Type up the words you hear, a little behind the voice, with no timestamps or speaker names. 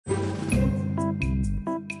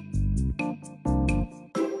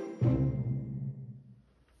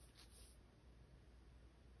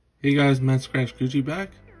Hey guys, Matt Scratch-Kuji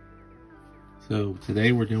back. So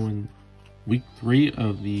today we're doing week 3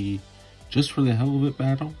 of the Just for the Hell of It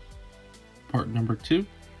battle, part number 2.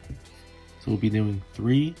 So we'll be doing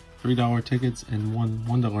 3 $3 tickets and one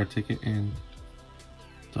 $1 ticket, and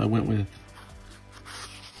so I went with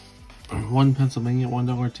one Pennsylvania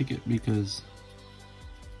 $1 ticket because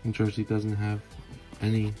New Jersey doesn't have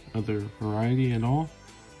any other variety at all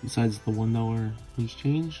besides the $1 loose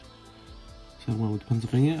change. So I went with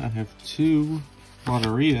Pennsylvania. I have 2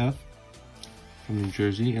 Lotteria from New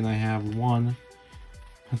Jersey, and I have 1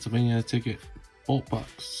 Pennsylvania ticket Bolt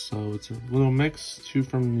Box. So it's a little mix, 2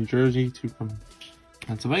 from New Jersey, 2 from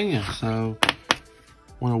Pennsylvania. So I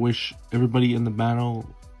want to wish everybody in the battle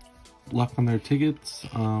luck on their tickets.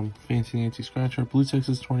 Fancy Nancy Scratcher, Blue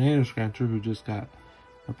Texas Tornado Scratcher, who just got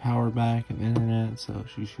her power back and internet, so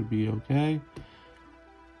she should be okay.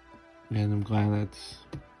 And I'm glad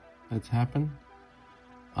that's happened.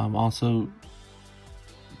 Also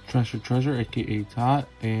Treasure, aka Tot,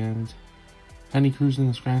 and Penny cruising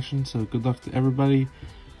and scratching. So good luck to everybody.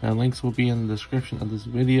 Links will be in the description of this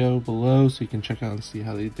video below, so you can check out and see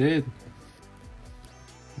how they did.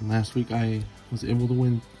 And last week I was able to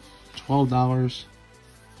win $12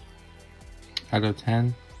 out of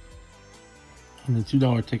 10 on the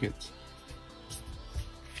 $2 tickets.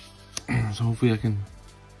 So hopefully I can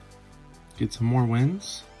get some more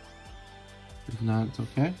wins. If not, it's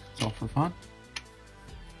okay. It's all for fun.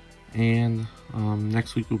 And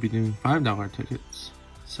next week we'll be doing $5 tickets.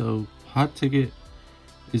 So hot ticket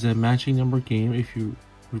is a matching number game. If you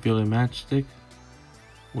reveal a matchstick,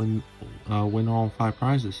 win all 5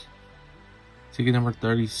 prizes. Ticket number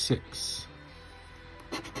 36.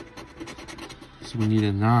 So we need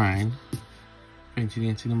a 9. Fancy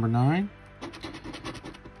Nancy number 9.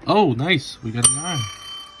 Oh, nice. We got a 9.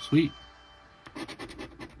 Sweet.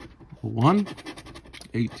 1,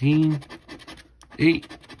 18,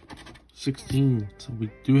 8, 16. So we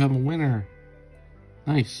do have a winner.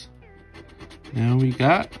 Nice. Now we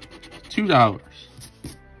got $2.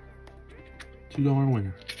 $2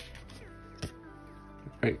 winner.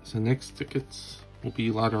 Alright, so next tickets will be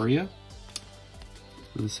Lotteria.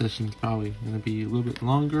 So the session's probably going to be a little bit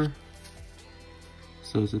longer.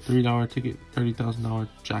 So it's a $3 ticket, $30,000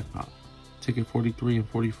 jackpot. Ticket 43 and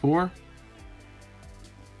 44.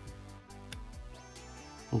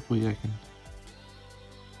 Hopefully I can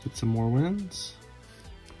get some more wins.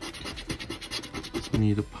 So we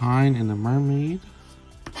need a pine and a mermaid.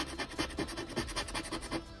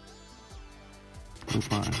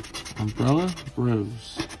 Goodbye. Umbrella,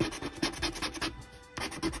 rose.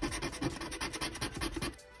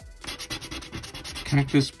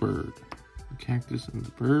 Cactus, bird. The cactus and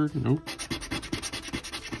the bird, nope.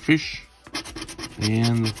 Fish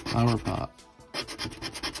and the flower pot.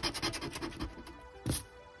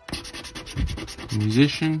 The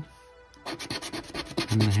musician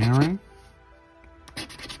and the heron. The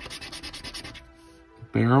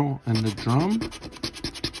barrel and the drum.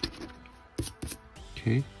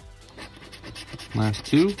 Okay. Last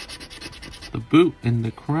 2. The boot and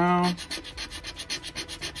the crown.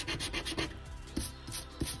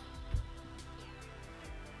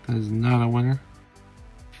 That is not a winner.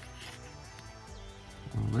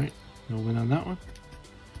 Alright, no win on that one.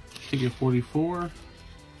 Ticket 44.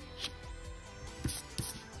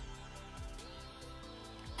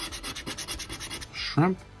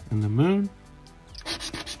 Shrimp and the moon.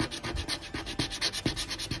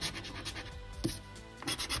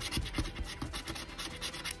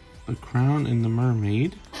 The crown and the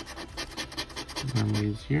mermaid. The mermaid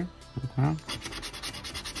is here. The crown.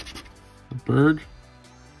 The bird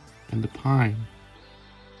and the pine.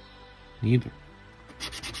 Neither.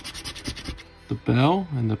 The bell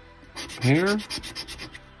and the pear.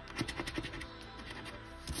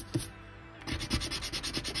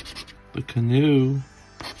 The canoe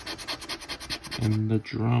and the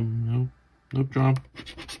drum. No drum.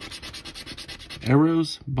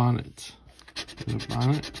 Arrows, bonnet. No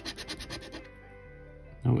bonnet.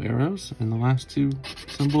 No arrows. And the last 2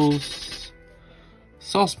 symbols,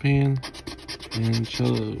 saucepan and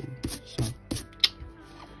cello. So,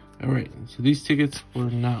 alright, so these tickets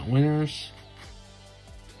were not winners.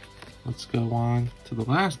 Let's go on to the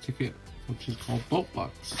last ticket, which is called Bolt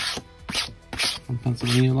Box from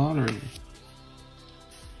Pennsylvania Lottery.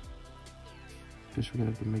 Guess we're gonna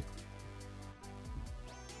have to make.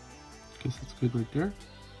 Guess that's good right there.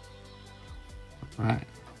 Alright,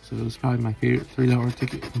 so it was probably my favorite $3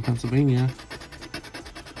 ticket from Pennsylvania.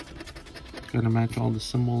 Gotta match all the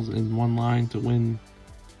symbols in one line to win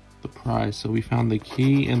the prize. So we found the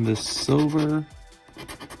key in the silver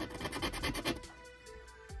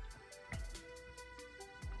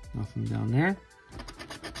Nothing down there.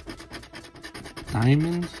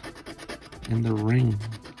 Diamond and the ring.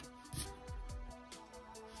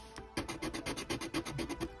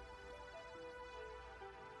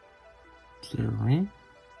 Is there a ring?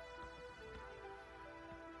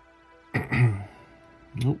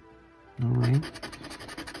 Nope, no ring.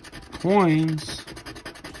 Coins.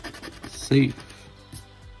 Safe.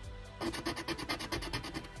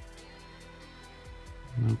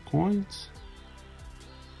 No coins.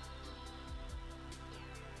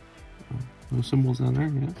 No symbols down there,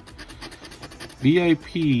 yeah.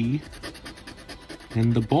 VIP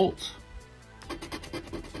and the bolt.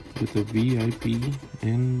 With the VIP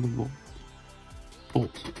and the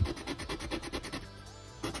bolt.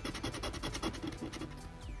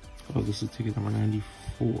 Oh, this is ticket number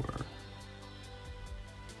 94.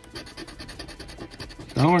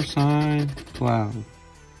 $sign cloud.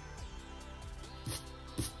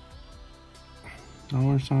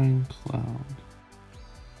 $sign cloud.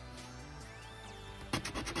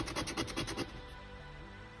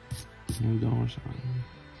 No $sign.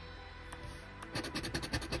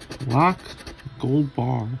 Lock gold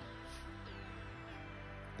bar.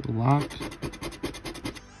 The lock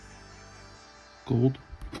gold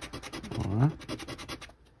bar.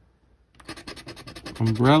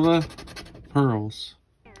 Umbrella pearls.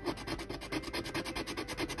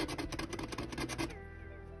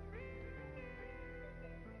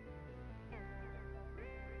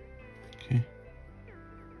 Okay.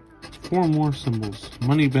 4 more symbols.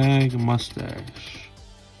 Money bag, mustache.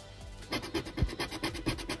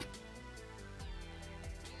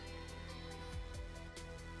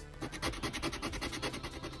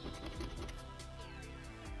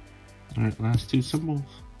 Alright, last 2 symbols.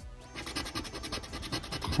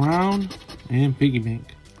 Crown and piggy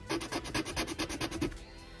bank.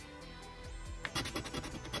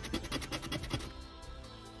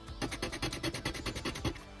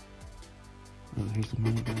 Oh, here's the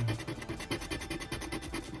money bag.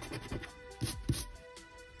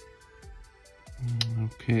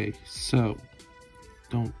 Okay, so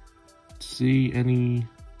don't see any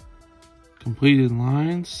completed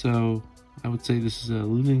lines, so I would say this is a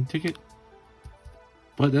losing ticket,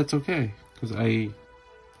 but that's okay because I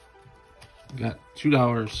got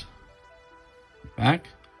 $2 back,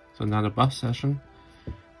 so not a bust session.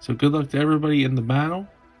 So good luck to everybody in the battle,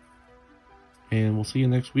 and we'll see you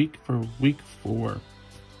next week for week 4.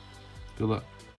 Good luck.